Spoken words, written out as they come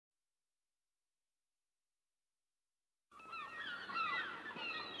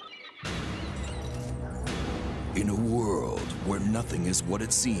In a world where nothing is what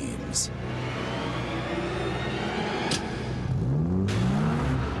it seems,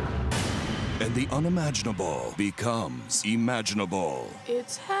 and the unimaginable becomes imaginable.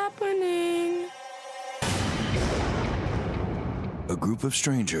 It's happening. A group of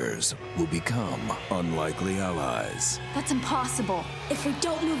strangers will become unlikely allies. That's impossible. If we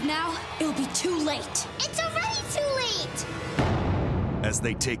don't move now, it'll be too late. It's already too late! As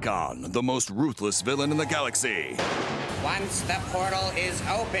they take on the most ruthless villain in the galaxy. Once the portal is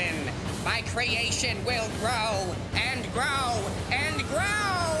open, my creation will grow and grow and grow!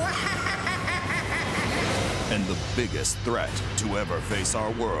 And the biggest threat to ever face our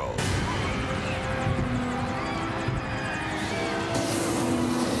world.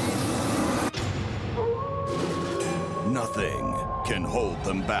 Nothing can hold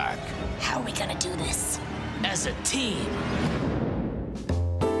them back. How are we gonna do this? As a team.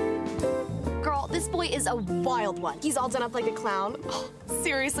 Girl, this boy is a wild one. He's all done up like a clown. Oh,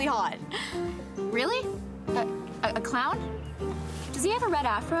 seriously hot. Really? A clown? Does he have a red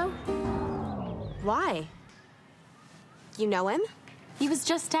afro? Why? You know him? He was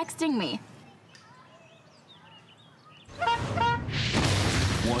just texting me.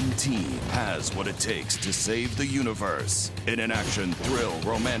 One team has what it takes to save the universe in an action thrill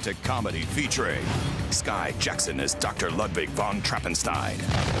romantic comedy featuring Sky Jackson as Dr. Ludwig von Trappenstein,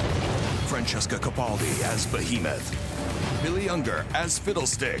 Francesca Capaldi as Behemoth, Billy Unger as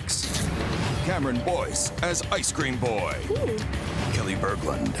Fiddlesticks, Cameron Boyce as Ice Cream Boy, Kelly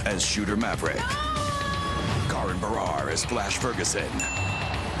Berglund as Shooter Maverick, Karan Barar as Flash Ferguson,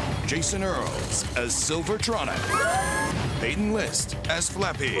 Jason Earls as Silvertronic, Peyton List as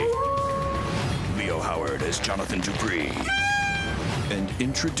Flappy, Leo Howard as Jonathan Dupree, and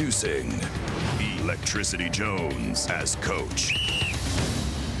introducing Electricity Jones as Coach.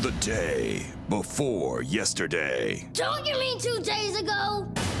 The day before yesterday. Don't you mean 2 days ago?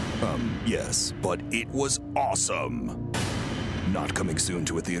 Yes, but it was awesome. Not coming soon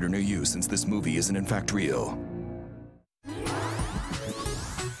to a theater near you since this movie isn't in fact real.